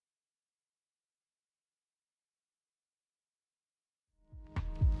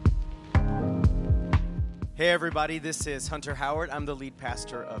Hey everybody, this is Hunter Howard. I'm the lead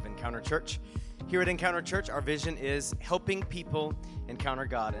pastor of Encounter Church. Here at Encounter Church, our vision is helping people encounter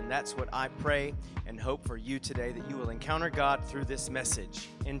God, and that's what I pray and hope for you today, that you will encounter God through this message.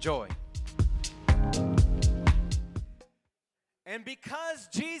 Enjoy. And because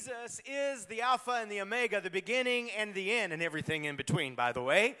Jesus is the Alpha and the Omega, the beginning and the end, and everything in between, by the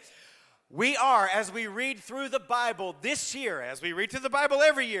way, we are, as we read through the Bible this year, as we read through the Bible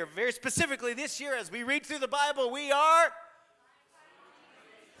every year, very specifically this year, as we read through the Bible, we are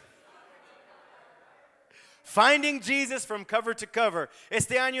finding Jesus from cover to cover.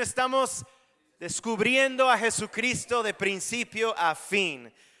 Este año estamos descubriendo a Jesucristo de principio a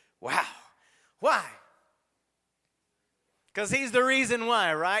fin. Wow. Why? Because he's the reason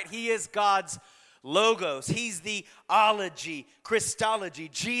why, right? He is God's Logos. He's the ology, Christology.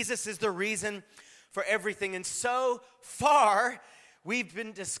 Jesus is the reason for everything. And so far, we've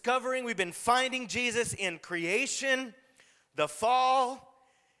been finding Jesus in creation, the fall,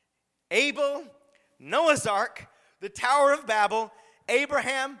 Abel, Noah's Ark, the Tower of Babel,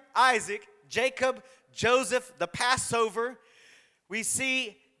 Abraham, Isaac, Jacob, Joseph, the Passover. We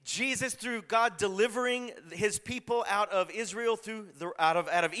see Jesus through God delivering his people out of Israel out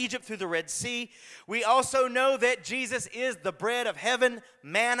of Egypt through the Red Sea. We also know that Jesus is the bread of heaven,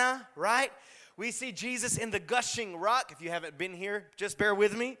 manna, right? We see Jesus in the gushing rock. If you haven't been here, just bear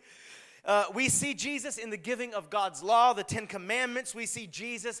with me. We see Jesus in the giving of God's law, the 10 Commandments. We see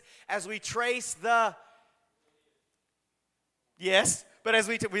Jesus as we trace this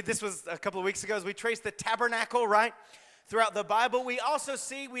was a couple of weeks ago, as we trace the tabernacle, right? Throughout the Bible, we also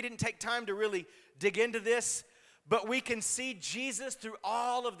see, we didn't take time to really dig into this, but we can see Jesus through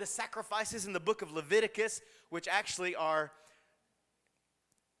all of the sacrifices in the book of Leviticus, which actually are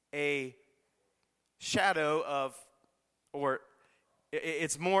a shadow of, or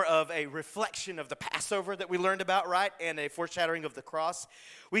it's more of a reflection of the Passover that we learned about, right? And a foreshadowing of the cross.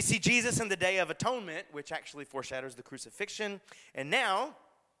 We see Jesus in the Day of Atonement, which actually foreshadows the crucifixion. And now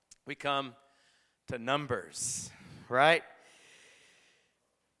we come to Numbers, right?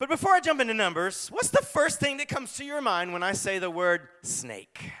 But before I jump into Numbers, what's the first thing that comes to your mind when I say the word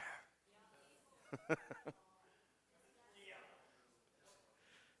snake?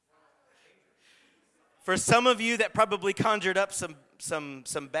 For some of you, that probably conjured up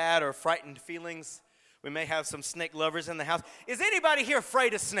some bad or frightened feelings. We may have some snake lovers in the house. Is anybody here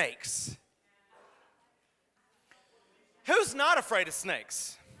afraid of snakes? Who's not afraid of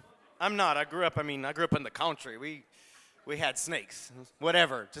snakes? I'm not. I grew up in the country. We had snakes.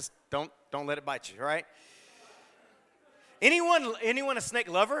 Whatever. Just don't let it bite you, right? Anyone a snake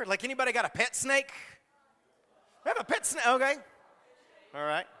lover? Like, anybody got a pet snake? We have a pet snake. Okay. All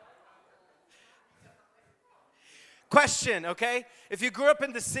right. Question, okay? If you grew up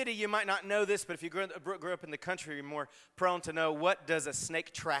in the city, you might not know this, but if you grew up in the country, you're more prone to know, what does a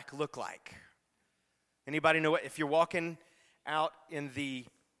snake track look like? Anybody know what? If you're walking out in the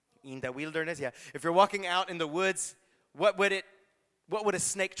wilderness, yeah. If you're walking out in the woods, what would a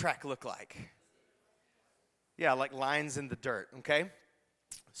snake track look like? Yeah, like lines in the dirt, okay?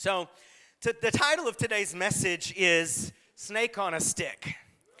 So, the title of today's message is Snake on a Stick.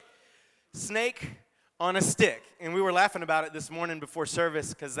 Snake on a stick. And we were laughing about it this morning before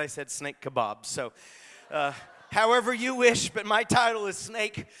service because they said snake kebab. So, however you wish, but my title is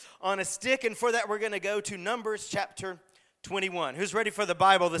Snake on a Stick. And for that, we're going to go to Numbers chapter 21. Who's ready for the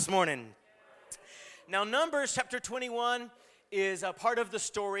Bible this morning? Now, Numbers chapter 21 is a part of the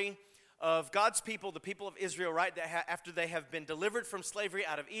story of God's people, the people of Israel, right? After they have been delivered from slavery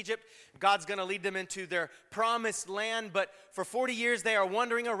out of Egypt, God's going to lead them into their promised land. But for 40 years, they are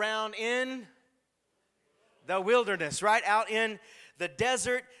wandering around in the wilderness, right? Out in the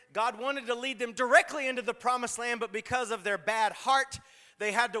desert. God wanted to lead them directly into the promised land, but because of their bad heart,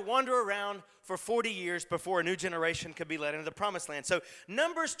 they had to wander around for 40 years before a new generation could be led into the promised land. So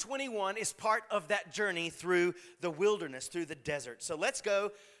Numbers 21 is part of that journey through the wilderness, through the desert. So let's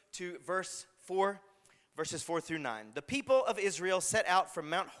go to verses 4 through 9. The people of Israel set out from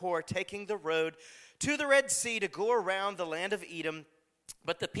Mount Hor, taking the road to the Red Sea to go around the land of Edom.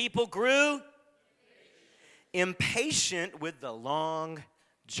 But the people grew impatient with the long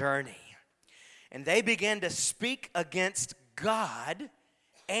journey, and they began to speak against God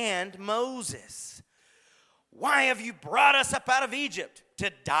and Moses. Why have you brought us up out of Egypt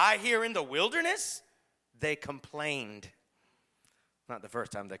to die here in the wilderness? They complained. Not the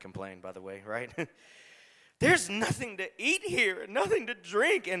first time they complained, by the way, right? There's nothing to eat here, nothing to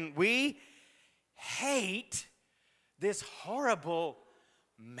drink, and we hate this horrible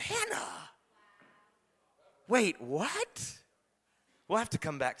manna. Wait, what? We'll have to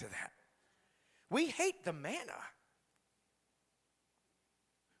come back to that. We hate the manna.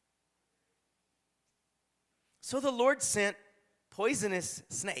 So the Lord sent poisonous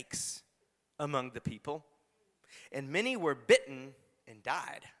snakes among the people, and many were bitten and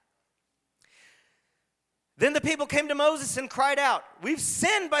died. Then the people came to Moses and cried out, "We've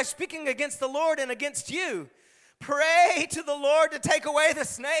sinned by speaking against the Lord and against you. Pray to the Lord to take away the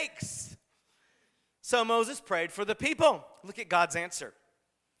snakes." So Moses prayed for the people. Look at God's answer.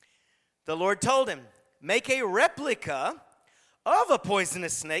 The Lord told him, "Make a replica of a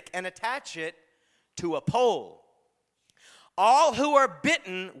poisonous snake and attach it to a pole. All who are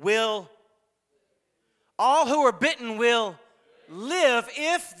bitten will live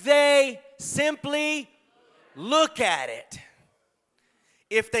if they simply look at it."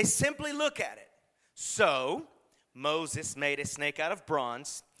 If they simply look at it. So Moses made a snake out of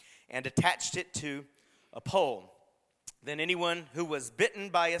bronze and attached it to a pole. Then anyone who was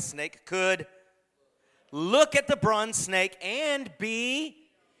bitten by a snake could look at the bronze snake and be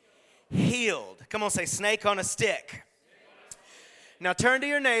healed. Come on, say snake on a stick. Now turn to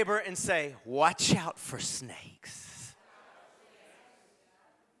your neighbor and say, "Watch out for snakes."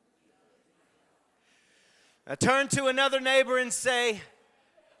 Now turn to another neighbor and say,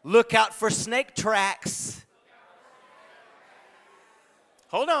 "Look out for snake tracks."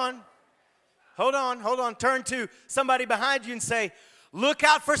 Hold on. Turn to somebody behind you and say, "Look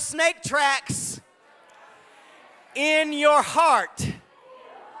out for snake tracks in your heart."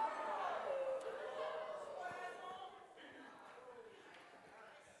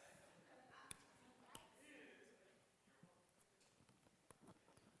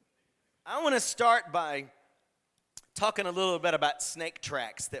 I want to start by talking a little bit about snake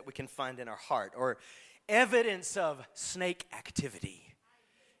tracks that we can find in our heart, or evidence of snake activity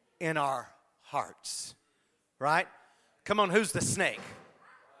in our hearts, right? Come on, who's the snake?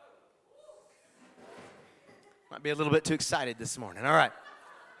 Might be a little bit too excited this morning. All right.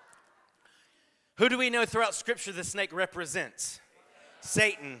 Who do we know throughout Scripture the snake represents?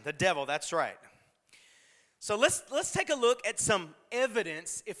 Satan, the devil, that's right. So let's take a look at some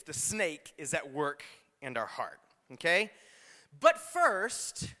evidence if the snake is at work in our heart, okay? But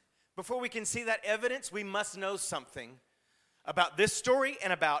first, before we can see that evidence, we must know something about this story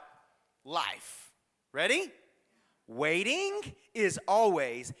and about life. Ready? Waiting is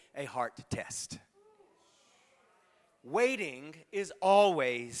always a heart test. Waiting is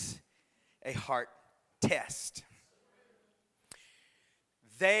always a heart test.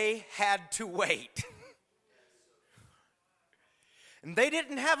 They had to wait. And they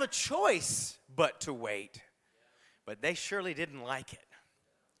didn't have a choice but to wait. But they surely didn't like it.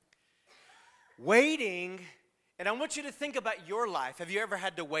 Waiting, and I want you to think about your life. Have you ever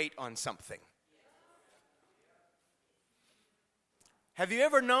had to wait on something? Have you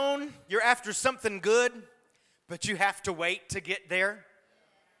ever known you're after something good, but you have to wait to get there?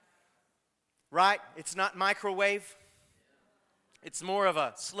 Right? It's not microwave. It's more of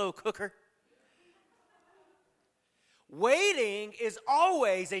a slow cooker. Waiting is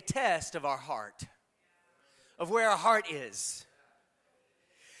always a test of our heart, of where our heart is.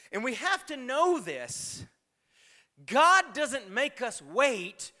 And we have to know this. God doesn't make us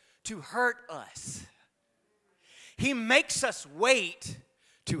wait to hurt us. He makes us wait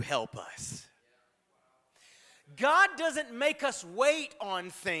to help us. God doesn't make us wait on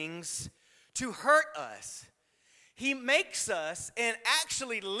things to hurt us. He makes us and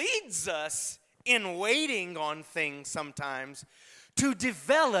actually leads us in waiting on things sometimes to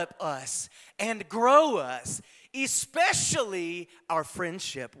develop us and grow us, especially our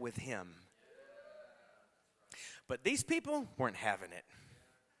friendship with Him. But these people weren't having it.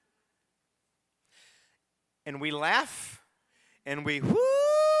 And we laugh and we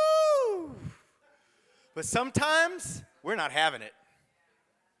whoo, but sometimes we're not having it.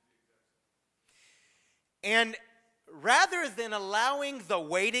 And rather than allowing the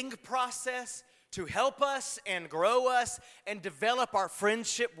waiting process to help us and grow us and develop our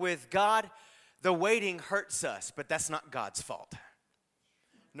friendship with God, the waiting hurts us, but that's not God's fault,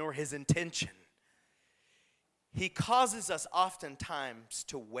 nor His intention. He causes us oftentimes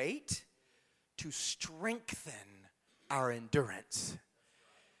to wait to strengthen our endurance,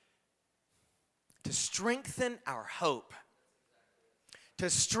 to strengthen our hope, to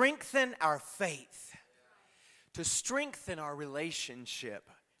strengthen our faith, to strengthen our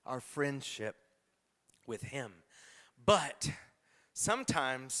relationship, our friendship with Him. But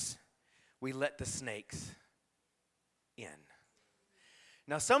sometimes we let the snakes in.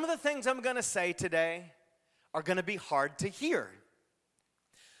 Now, some of the things I'm going to say today are going to be hard to hear.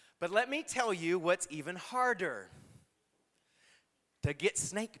 But let me tell you what's even harder: to get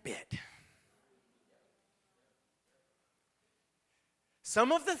snake bit.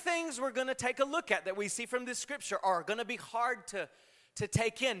 Some of the things we're going to take a look at that we see from this scripture are going to be hard to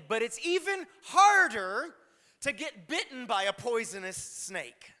take in. But it's even harder to get bitten by a poisonous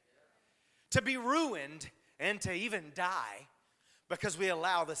snake, to be ruined, and to even die because we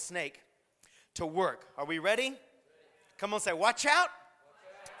allow the snake to work. Are we ready? Come on, say, watch out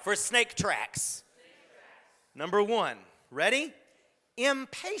for snake tracks. Number one, ready?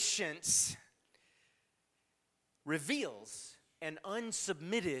 Impatience reveals an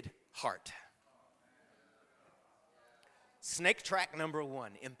unsubmitted heart. Snake track number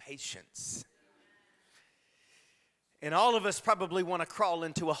one, impatience. And all of us probably want to crawl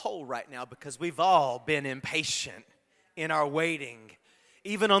into a hole right now because we've all been impatient in our waiting,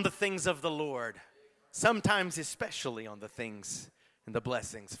 even on the things of the Lord. Sometimes especially on the things and the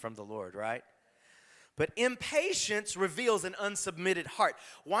blessings from the Lord, right? But impatience reveals an unsubmitted heart.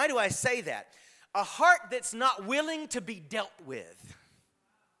 Why do I say that? A heart that's not willing to be dealt with.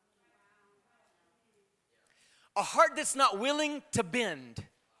 A heart that's not willing to bend,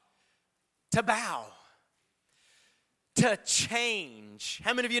 to bow, to change.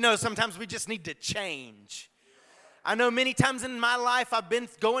 How many of you know sometimes we just need to change? I know many times in my life I've been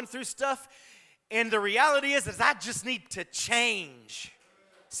going through stuff, and the reality is I just need to change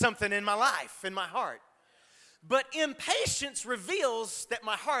something in my life, in my heart. But impatience reveals that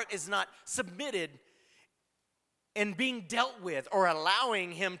my heart is not submitted and being dealt with or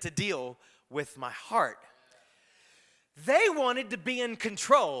allowing him to deal with my heart. They wanted to be in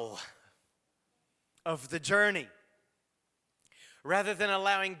control of the journey rather than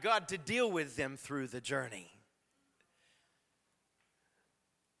allowing God to deal with them through the journey.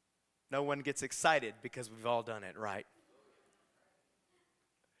 No one gets excited because we've all done it, right?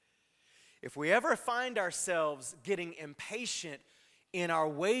 If we ever find ourselves getting impatient in our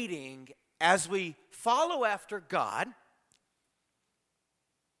waiting as we follow after God,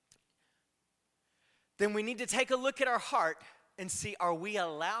 then we need to take a look at our heart and see, are we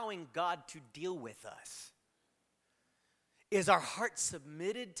allowing God to deal with us? Is our heart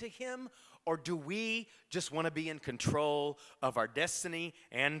submitted to him, or do we just want to be in control of our destiny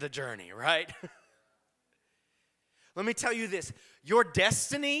and the journey, right? Let me tell you this. Your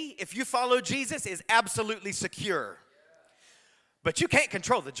destiny, if you follow Jesus, is absolutely secure. But you can't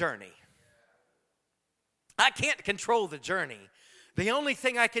control the journey. I can't control the journey. The only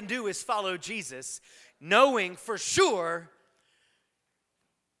thing I can do is follow Jesus, knowing for sure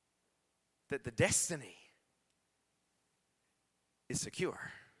that the destiny is secure.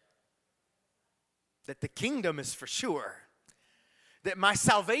 That the kingdom is for sure. That my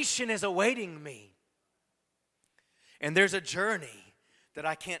salvation is awaiting me. And there's a journey that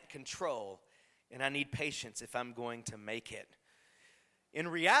I can't control, and I need patience if I'm going to make it. In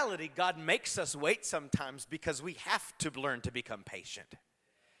reality, God makes us wait sometimes because we have to learn to become patient.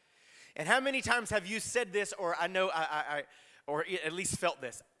 And how many times have you said this, or I know or at least felt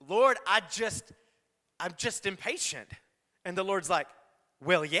this? Lord, I'm just impatient. And the Lord's like,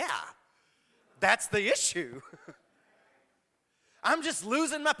 well, yeah, that's the issue. I'm just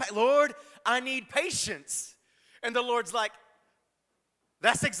losing my patience. Lord, I need patience. And the Lord's like,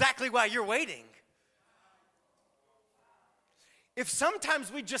 that's exactly why you're waiting. If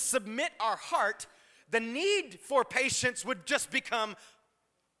sometimes we just submit our heart, the need for patience would just become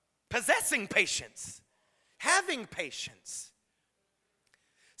possessing patience, having patience.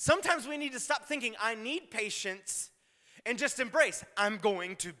 Sometimes we need to stop thinking, I need patience, and just embrace, I'm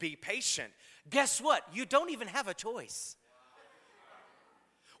going to be patient. Guess what? You don't even have a choice.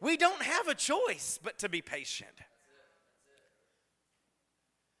 We don't have a choice but to be patient.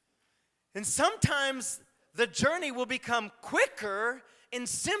 And sometimes the journey will become quicker and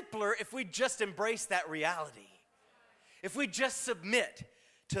simpler if we just embrace that reality. If we just submit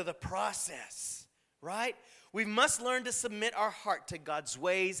to the process, right? We must learn to submit our heart to God's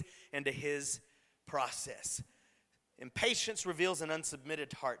ways and to his process. Impatience reveals an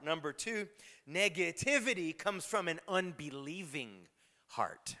unsubmitted heart. Number two, negativity comes from an unbelieving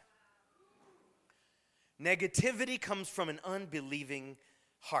heart. Negativity comes from an unbelieving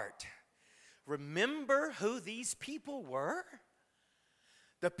heart. Remember who these people were?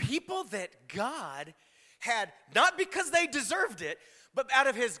 The people that God had, not because they deserved it, but out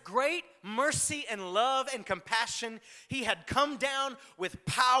of his great mercy and love and compassion, he had come down with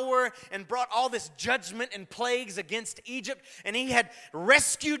power and brought all this judgment and plagues against Egypt. And he had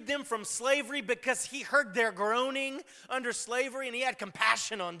rescued them from slavery because he heard their groaning under slavery and he had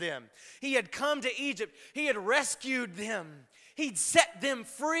compassion on them. He had come to Egypt. He had rescued them. He'd set them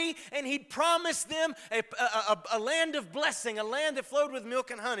free, and he'd promised them a land of blessing, a land that flowed with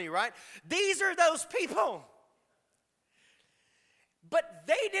milk and honey, right? These are those people. But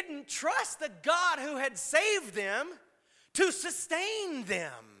they didn't trust the God who had saved them to sustain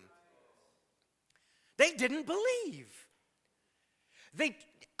them. They didn't believe. They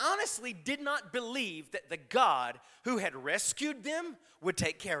honestly did not believe that the God who had rescued them would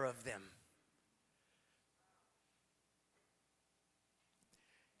take care of them.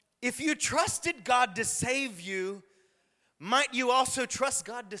 If you trusted God to save you, might you also trust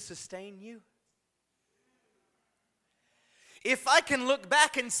God to sustain you? If I can look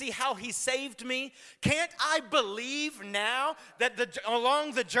back and see how he saved me, can't I believe now that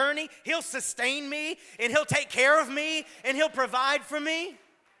along the journey, he'll sustain me and he'll take care of me and he'll provide for me?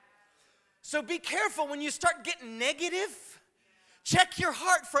 So be careful when you start getting negative. Check your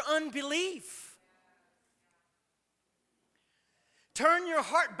heart for unbelief. Turn your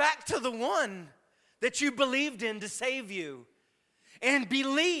heart back to the one that you believed in to save you, and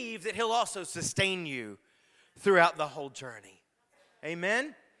believe that he'll also sustain you throughout the whole journey.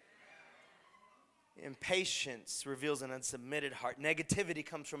 Amen? Impatience reveals an unsubmitted heart. Negativity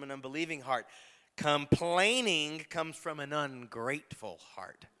comes from an unbelieving heart. Complaining comes from an ungrateful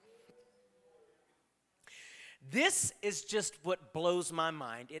heart. This is just what blows my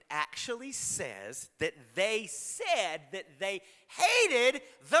mind. It actually says that they said that they hated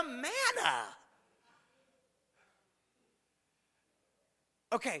the manna.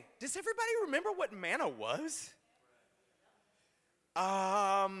 Okay, does everybody remember what manna was?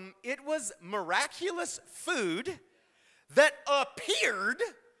 It was miraculous food that appeared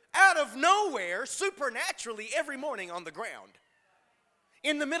out of nowhere supernaturally every morning on the ground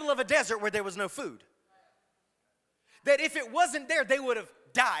in the middle of a desert where there was no food. That if it wasn't there, they would have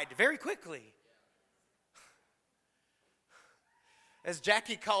died very quickly. As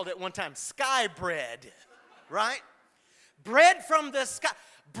Jackie called it one time, sky bread, right? Bread from the sky.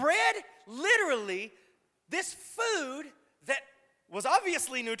 Bread, literally, this food that was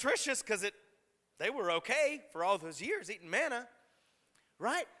obviously nutritious because they were okay for all those years eating manna,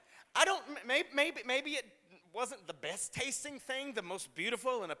 right? Maybe it wasn't the best tasting thing, the most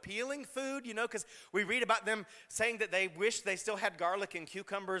beautiful and appealing food, because we read about them saying that they wish they still had garlic and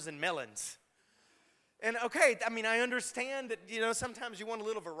cucumbers and melons. And okay, I understand that, sometimes you want a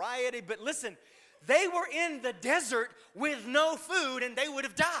little variety, but listen, they were in the desert with no food and they would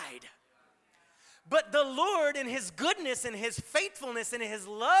have died. But the Lord, in his goodness and his faithfulness and his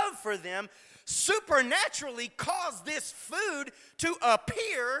love for them, supernaturally caused this food to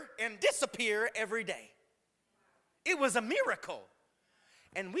appear and disappear every day. It was a miracle.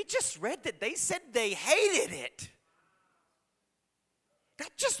 And we just read that they said they hated it.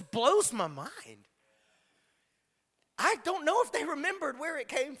 That just blows my mind. I don't know if they remembered where it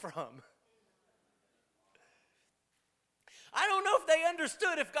came from. I don't know if they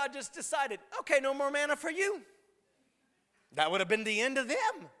understood if God just decided, okay, no more manna for you. That would have been the end of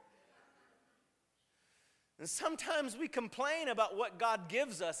them. And sometimes we complain about what God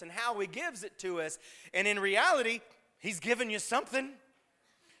gives us and how he gives it to us. And in reality, he's given you something.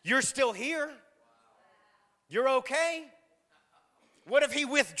 You're still here. You're okay. What if he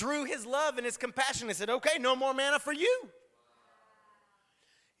withdrew his love and his compassion and said, okay, no more manna for you?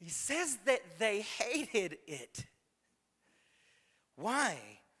 He says that they hated it. Why?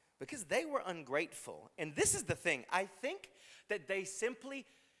 Because they were ungrateful. And this is the thing. I think that they simply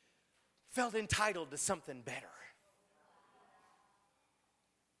felt entitled to something better.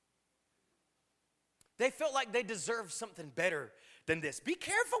 They felt like they deserved something better than this. Be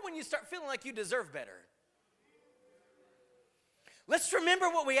careful when you start feeling like you deserve better. Let's remember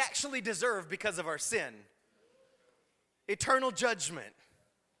what we actually deserve because of our sin. Eternal judgment.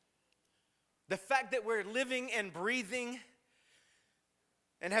 The fact that we're living and breathing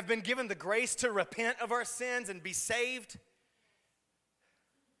and have been given the grace to repent of our sins and be saved.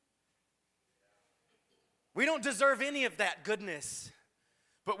 We don't deserve any of that goodness,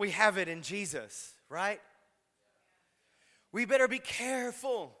 but we have it in Jesus, right? We better be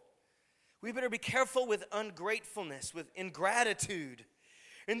careful. We better be careful with ungratefulness, with ingratitude.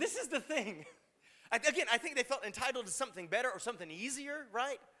 And this is the thing. I think they felt entitled to something better or something easier,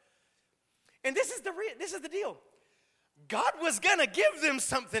 right? And this is the deal. God was going to give them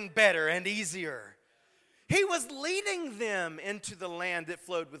something better and easier. He was leading them into the land that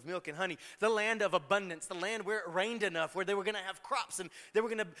flowed with milk and honey, the land of abundance, the land where it rained enough, where they were going to have crops and they were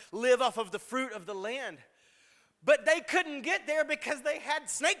going to live off of the fruit of the land. But they couldn't get there because they had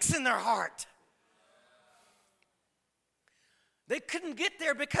snakes in their heart. They couldn't get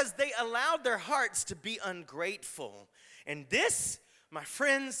there because they allowed their hearts to be ungrateful. And this, my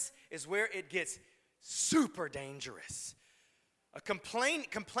friends, is where it gets super dangerous.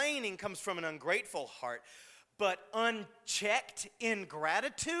 Complaining comes from an ungrateful heart, But unchecked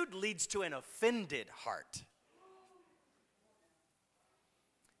ingratitude leads to an offended heart.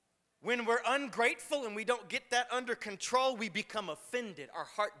 When we're ungrateful and we don't get that under control, we become offended. Our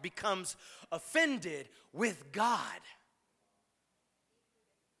heart becomes offended with God.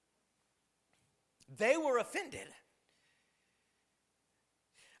 They were offended.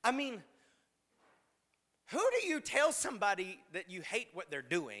 I mean, who do you tell somebody that you hate what they're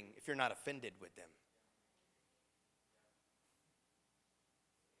doing if you're not offended with them?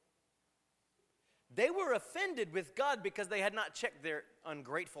 They were offended with God because they had not checked their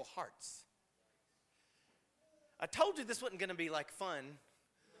ungrateful hearts. I told you this wasn't going to be like fun.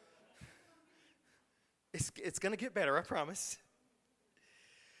 It's going to get better, I promise.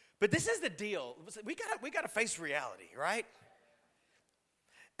 But this is the deal. We got to face reality, right?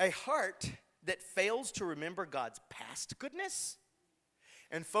 A heart that fails to remember God's past goodness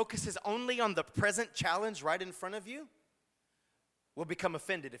and focuses only on the present challenge right in front of you will become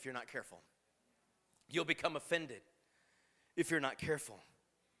offended if you're not careful. You'll become offended if you're not careful.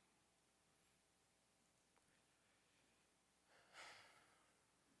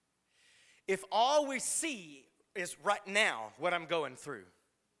 If all we see is right now what I'm going through,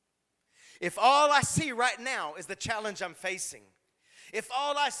 if all I see right now is the challenge I'm facing, if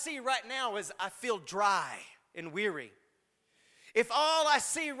all I see right now is I feel dry and weary, if all I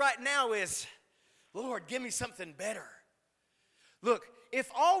see right now is, Lord, give me something better. Look, if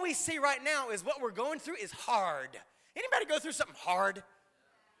all we see right now is what we're going through is hard. Anybody go through something hard?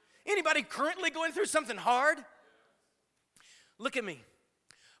 Anybody currently going through something hard? Look at me.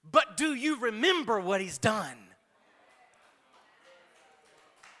 But do you remember what he's done?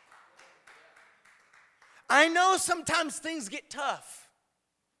 I know sometimes things get tough.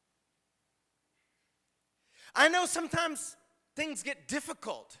 I know sometimes things get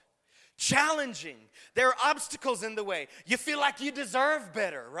difficult, challenging. There are obstacles in the way. You feel like you deserve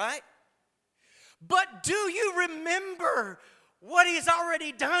better, right? But do you remember what he's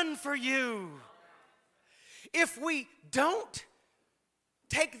already done for you? If we don't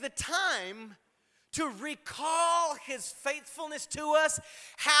take the time to recall his faithfulness to us,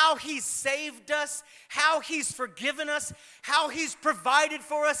 how he's saved us, how he's forgiven us, how he's provided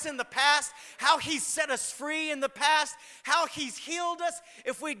for us in the past, how he's set us free in the past, how he's healed us,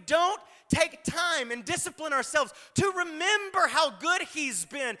 if we don't take time and discipline ourselves to remember how good he's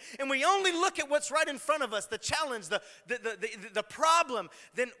been, and we only look at what's right in front of us, the challenge, the problem,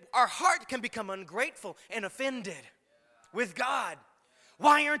 then our heart can become ungrateful and offended with God.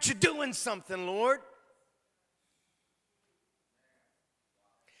 Why aren't you doing something, Lord?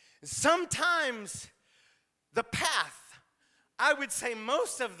 Sometimes the path, I would say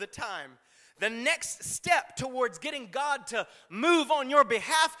most of the time, the next step towards getting God to move on your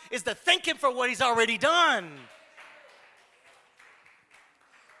behalf is to thank him for what he's already done.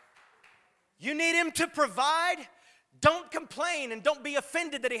 You need him to provide. Don't complain and don't be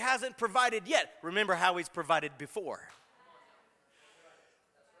offended that he hasn't provided yet. Remember how he's provided before.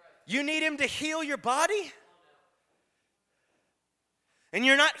 You need him to heal your body? And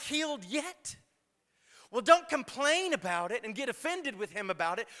you're not healed yet? Well, don't complain about it and get offended with him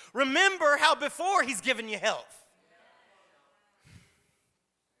about it. Remember how before he's given you health.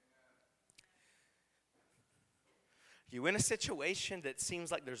 You're in a situation that seems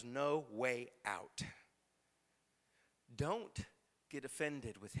like there's no way out. Don't get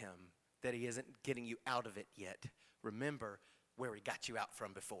offended with him that he isn't getting you out of it yet. Remember where he got you out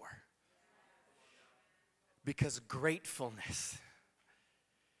from before. Because gratefulness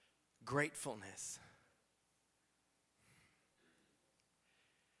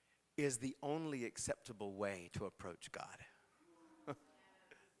is the only acceptable way to approach God.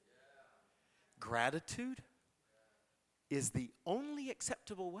 Gratitude is the only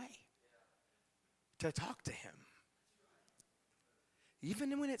acceptable way to talk to him.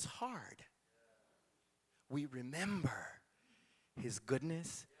 Even when it's hard, we remember his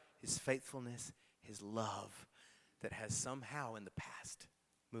goodness, his faithfulness, his love that has somehow in the past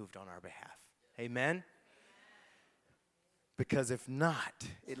moved on our behalf. Amen? Because if not,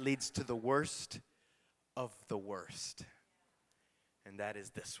 it leads to the worst of the worst. And that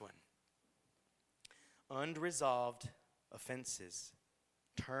is this one. Unresolved offenses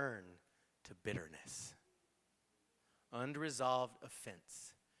turn to bitterness. Unresolved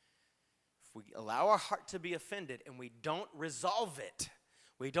offense. If we allow our heart to be offended and we don't resolve it,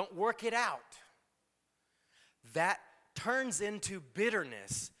 we don't work it out, that turns into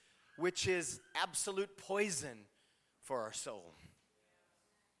bitterness, which is absolute poison for our soul.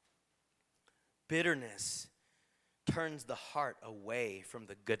 Bitterness turns the heart away from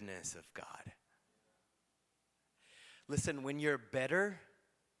the goodness of God. Listen, when you're bitter,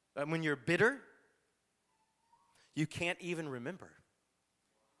 you can't even remember.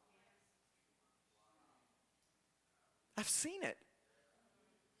 I've seen it.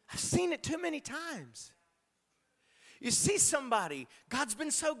 I've seen it too many times. You see somebody, God's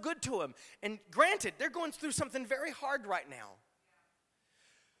been so good to them. And granted, they're going through something very hard right now.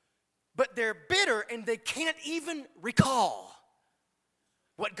 But they're bitter and they can't even recall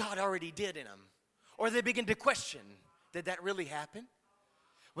what God already did in them. Or they begin to question, did that really happen?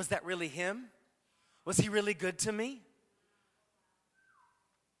 Was that really him? Was he really good to me?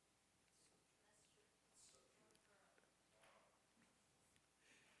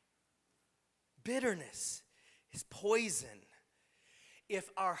 Bitterness is poison. If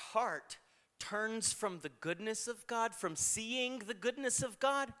our heart turns from the goodness of God, from seeing the goodness of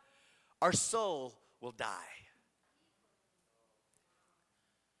God, our soul will die.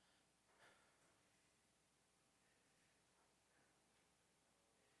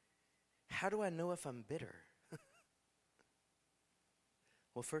 How do I know if I'm bitter?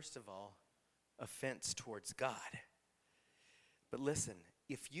 Well, first of all, offense towards God. But listen,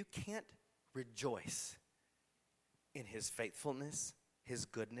 if you can't rejoice in his faithfulness, his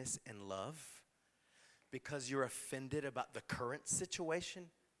goodness, and love because you're offended about the current situation,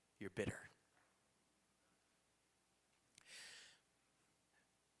 you're bitter.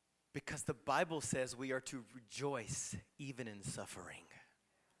 Because the Bible says we are to rejoice even in suffering.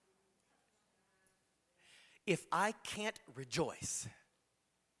 If I can't rejoice,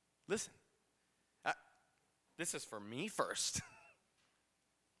 listen, this is for me first.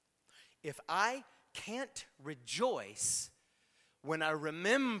 If I can't rejoice when I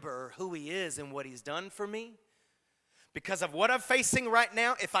remember who he is and what he's done for me, because of what I'm facing right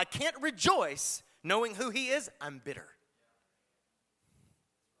now, if I can't rejoice knowing who he is, I'm bitter.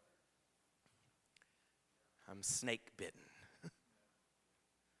 I'm snake bitten.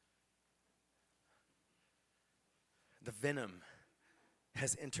 The venom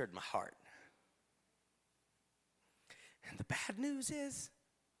has entered my heart. And the bad news is,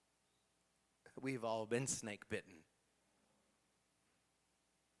 we've all been snake bitten.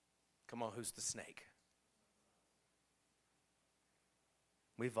 Come on, who's the snake?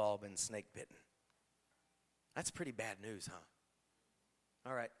 We've all been snake bitten. That's pretty bad news, huh?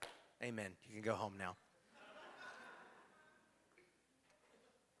 All right, amen. You can go home now.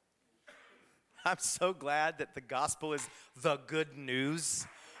 I'm so glad that the gospel is the good news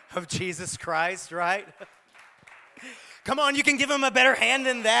of Jesus Christ, right? Come on, you can give him a better hand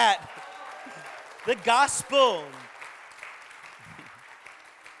than that. The gospel.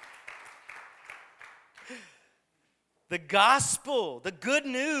 The gospel, the good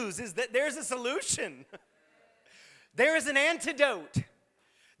news is that there's a solution. There is an antidote.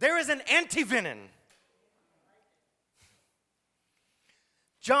 There is an antivenom.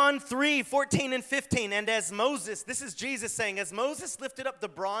 John 3:14 and 15, and as Moses, this is Jesus saying, as Moses lifted up the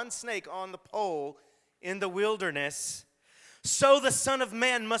bronze snake on the pole in the wilderness, so the Son of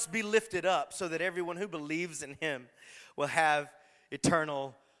Man must be lifted up, so that everyone who believes in him will have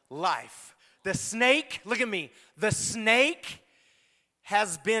eternal life. The snake, look at me, the snake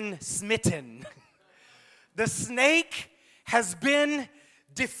has been smitten. The snake has been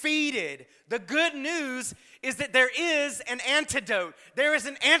defeated. The good news is that there is an antidote. There is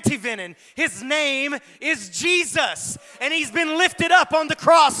an antivenom. His name is Jesus, and he's been lifted up on the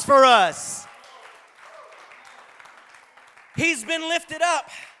cross for us. He's been lifted up.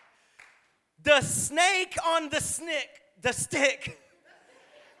 The snake on the stick. The snake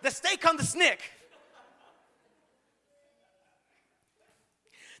on the stick.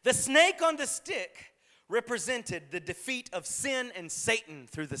 The snake on the stick represented the defeat of sin and Satan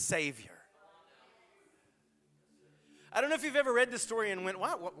through the Savior. I don't know if you've ever read this story and went,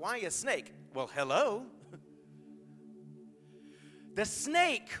 why a snake? Well, hello. The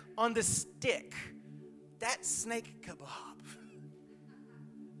snake on the stick, that snake kebab.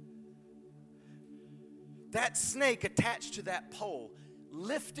 That snake attached to that pole,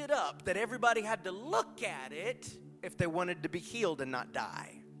 lifted up that everybody had to look at it if they wanted to be healed and not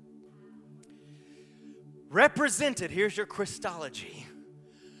die. Represented, here's your Christology,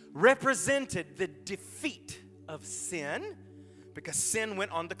 represented the defeat of sin, because sin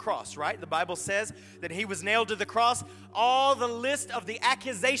went on the cross, right? The Bible says that he was nailed to the cross. All the list of the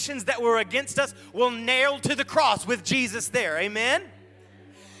accusations that were against us were nailed to the cross with Jesus there, amen?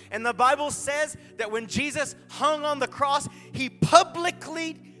 And the Bible says that when Jesus hung on the cross, he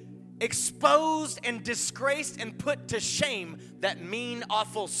publicly exposed and disgraced and put to shame that mean,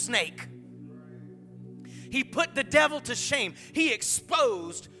 awful snake. He put the devil to shame. He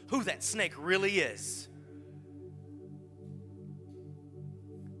exposed who that snake really is.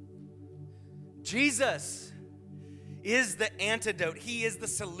 Jesus is the antidote. He is the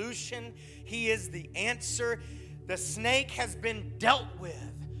solution. He is the answer. The snake has been dealt with.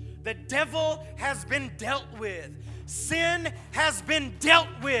 The devil has been dealt with. Sin has been dealt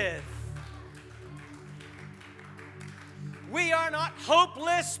with. We are not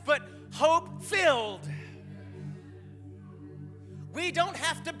hopeless, but hope-filled. We don't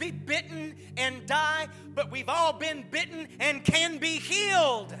have to be bitten and die, but we've all been bitten and can be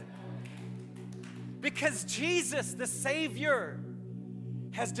healed. Because Jesus, the Savior,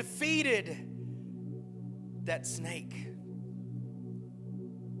 has defeated that snake.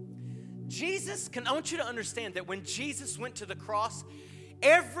 I want you to understand that when Jesus went to the cross,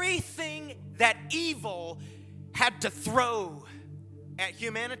 everything that evil had to throw at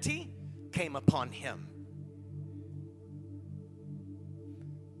humanity came upon him.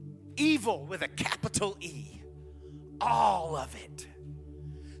 Evil with a capital E. All of it.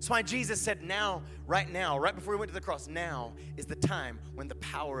 That's why Jesus said now, right before he went to the cross, now is the time when the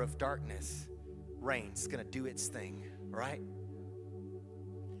power of darkness reigns. It's going to do its thing, right?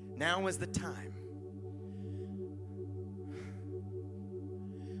 Now is the time.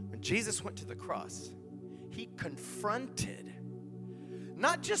 When Jesus went to the cross, he confronted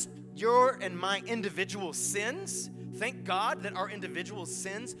not just your and my individual sins. Thank God that our individual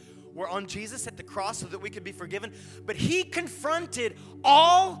sins were on Jesus at the cross so that we could be forgiven. But he confronted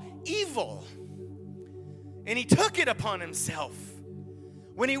all evil. And he took it upon himself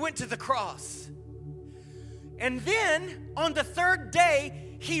when he went to the cross. And then on the third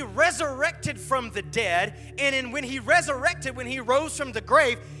day, he resurrected from the dead. And when he resurrected, when he rose from the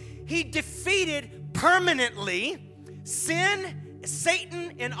grave, he defeated permanently sin,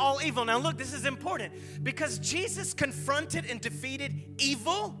 Satan, and all evil. Now look, this is important. Because Jesus confronted and defeated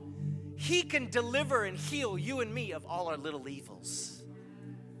evil, he can deliver and heal you and me of all our little evils.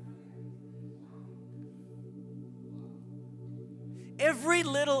 Every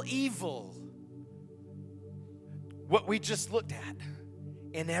little evil, what we just looked at,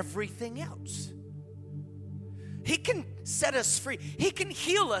 and everything else. He can set us free. He can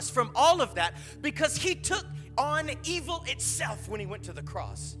heal us from all of that because he took on evil itself when he went to the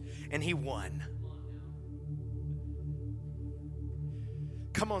cross and he won.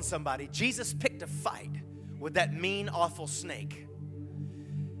 Come on, somebody. Jesus picked a fight with that mean, awful snake.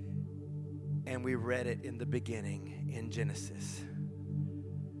 And we read it in the beginning in Genesis.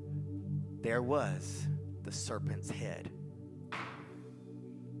 There was the serpent's head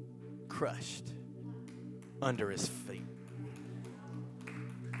crushed under his feet.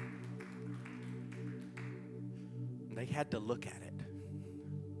 They had to look at it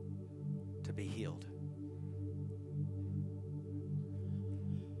to be healed.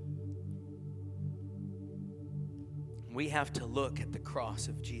 We have to look at the cross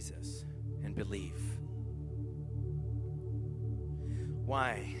of Jesus and believe.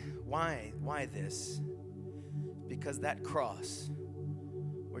 Why this? Because that cross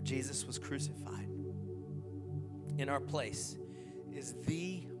where Jesus was crucified in our place is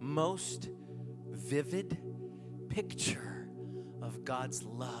the most vivid picture of God's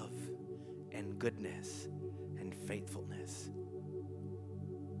love and goodness and faithfulness.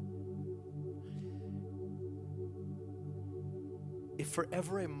 If for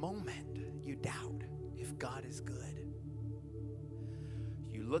ever a moment you doubt if God is good,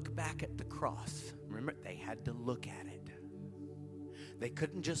 you look back at the cross. Remember, they had to look at it. They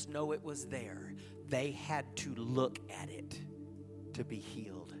couldn't just know it was there. They had to look at it to be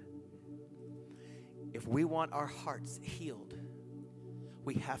healed. If we want our hearts healed,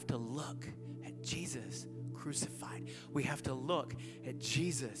 we have to look at Jesus crucified. We have to look at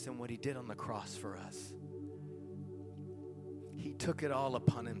Jesus and what he did on the cross for us. He took it all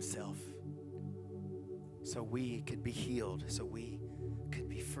upon himself so we could be healed, so we could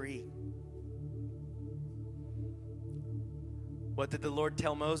be free. What did the Lord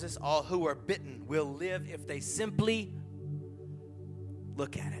tell Moses? All who are bitten will live if they simply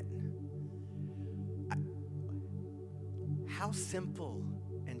look at it. How simple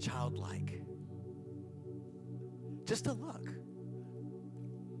and childlike. Just to look.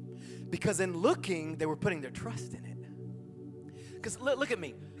 Because in looking, they were putting their trust in it. Because look at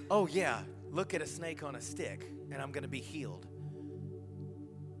me. Oh yeah, look at a snake on a stick and I'm going to be healed.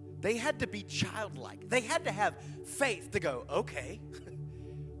 They had to be childlike. They had to have faith to go, okay,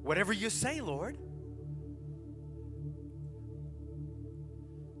 whatever you say, Lord.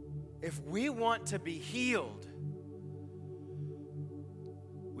 If we want to be healed,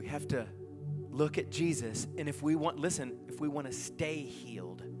 we have to look at Jesus. And if we want to stay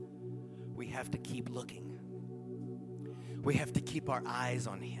healed, we have to keep looking. We have to keep our eyes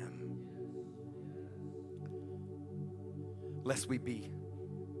on him. lest we be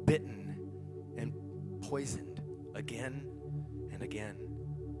bitten and poisoned again and again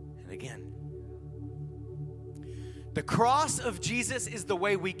and again. The cross of Jesus is the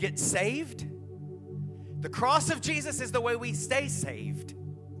way we get saved. The cross of Jesus is the way we stay saved.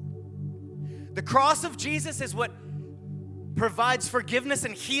 The cross of Jesus is what provides forgiveness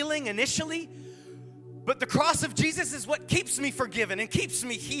and healing initially, but the cross of Jesus is what keeps me forgiven and keeps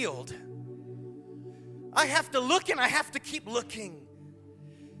me healed. I have to look and I have to keep looking.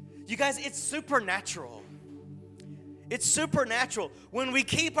 You guys, it's supernatural. It's supernatural. When we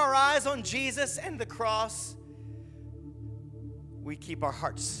keep our eyes on Jesus and the cross, we keep our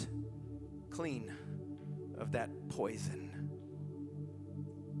hearts clean of that poison.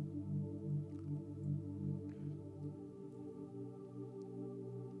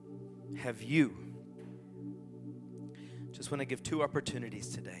 Have you, just want to give 2 opportunities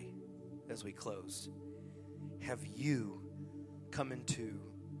today as we close. Have you come into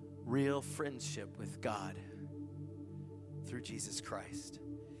real friendship with God through Jesus Christ?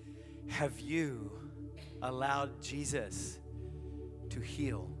 Have you allowed Jesus to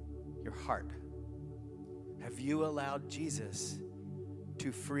heal your heart? Have you allowed Jesus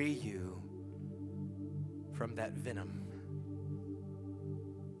to free you from that venom?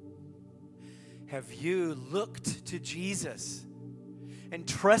 Have you looked to Jesus and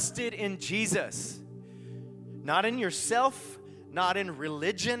trusted in Jesus? Not in yourself, not in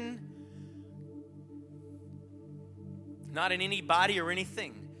religion, not in anybody or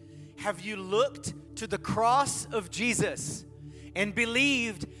anything. Have you looked to the cross of Jesus and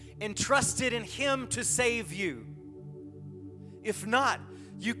believed and trusted in Him to save you? If not,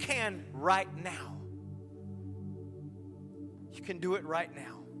 you can right now. You can do it right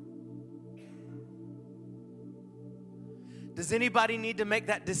now. Does anybody need to make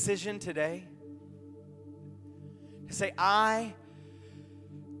that decision today? To say, I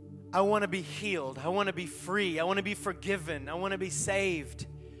want to be healed. I want to be free. I want to be forgiven. I want to be saved.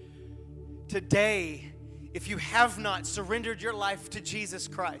 Today, if you have not surrendered your life to Jesus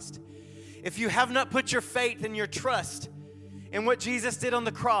Christ, if you have not put your faith and your trust in what Jesus did on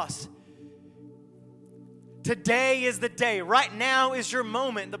the cross, today is the day. Right now is your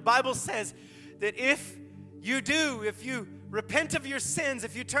moment. The Bible says that if you repent of your sins,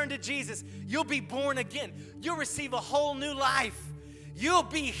 if you turn to Jesus, you'll be born again. You'll receive a whole new life. You'll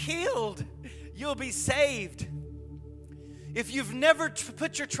be healed. You'll be saved. If you've never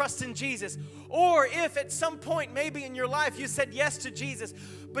put your trust in Jesus, or if at some point maybe in your life you said yes to Jesus,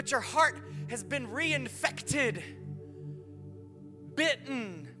 but your heart has been reinfected,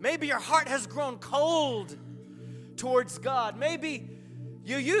 bitten, maybe your heart has grown cold towards God. Maybe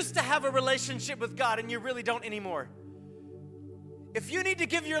you used to have a relationship with God and you really don't anymore. If you need to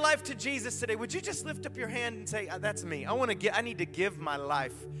give your life to Jesus today, would you just lift up your hand and say, that's me. I need to give my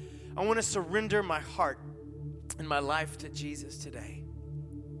life. I want to surrender my heart and my life to Jesus today.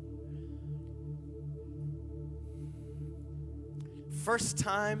 First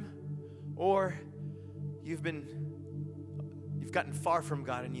time, or you've gotten far from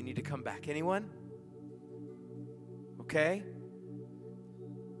God and you need to come back. Anyone? Okay.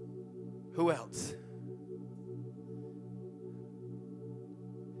 Who else?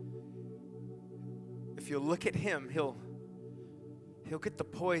 If you look at Him, He'll get the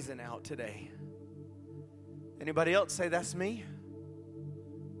poison out today. Anybody else say, that's me?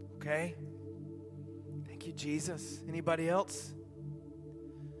 Okay. Thank you, Jesus. Anybody else?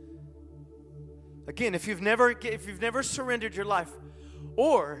 Again, if you've never surrendered your life,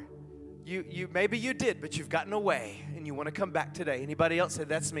 or you maybe you did, but you've gotten away and you want to come back today. Anybody else say,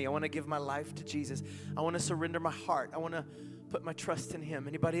 that's me. I want to give my life to Jesus. I want to surrender my heart. I want to put my trust in Him.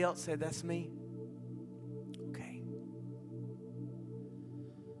 Anybody else say, that's me? Okay.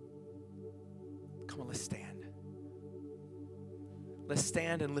 Come on, let's stand. Let's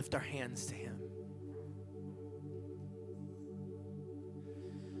stand and lift our hands to Him.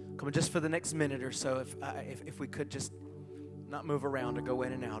 Come on, just for the next minute or so, if we could just not move around or go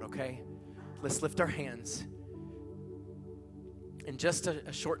in and out, okay? Let's lift our hands. In just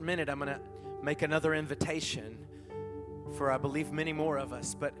a short minute, I'm going to make another invitation for, I believe, many more of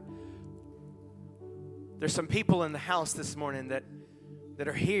us. But there's some people in the house this morning that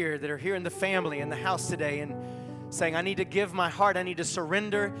are here in the family, in the house today, and saying, I need to give my heart, I need to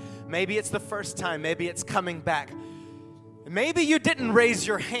surrender. Maybe it's the first time, maybe it's coming back. Maybe you didn't raise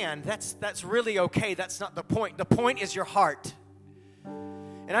your hand. That's really okay. That's not the point. The point is your heart.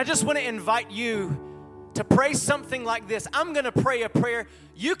 And I just want to invite you to pray something like this. I'm going to pray a prayer.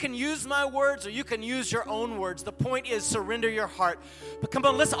 You can use my words or you can use your own words. The point is surrender your heart. But come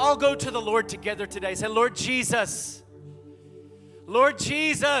on, let's all go to the Lord together today. Say, Lord Jesus, Lord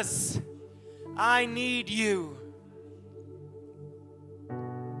Jesus, I need you.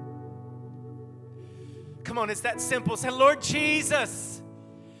 Come on, it's that simple. Say, Lord Jesus,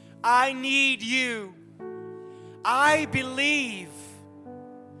 I need you. I believe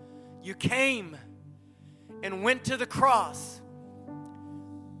you came and went to the cross.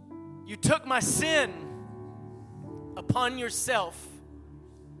 You took my sin upon yourself.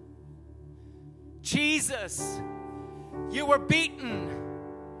 Jesus, you were beaten,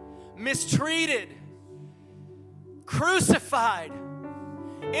 mistreated, crucified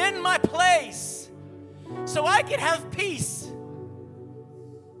in my place so I could have peace.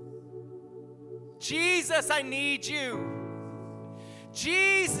 Jesus, I need you.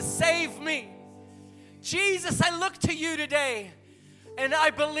 Jesus, save me. Jesus, I look to you today, and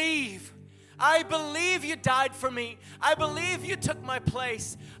I believe. I believe you died for me. I believe you took my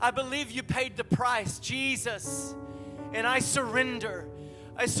place. I believe you paid the price, Jesus. And I surrender.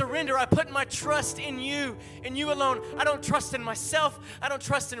 I surrender. I put my trust in you and you alone. I don't trust in myself. I don't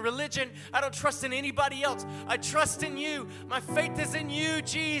trust in religion. I don't trust in anybody else. I trust in you. My faith is in you,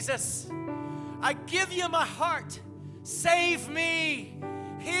 Jesus. I give you my heart. Save me.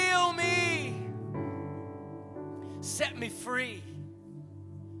 Heal me. Set me free.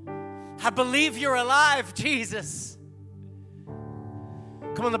 I believe you're alive, Jesus.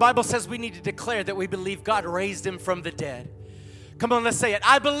 Come on, the Bible says we need to declare that we believe God raised him from the dead. Come on, let's say it.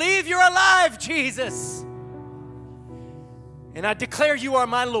 I believe you're alive, Jesus. And I declare you are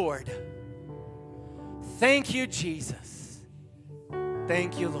my Lord. Thank you, Jesus.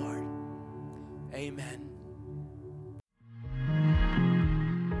 Thank you, Lord. Amen.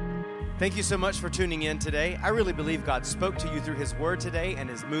 Thank you so much for tuning in today. I really believe God spoke to you through his word today and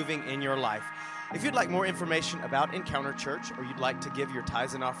is moving in your life. If you'd like more information about Encounter Church, or you'd like to give your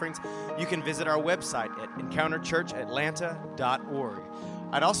tithes and offerings, you can visit our website at encounterchurchatlanta.org.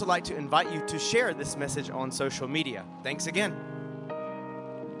 I'd also like to invite you to share this message on social media. Thanks again.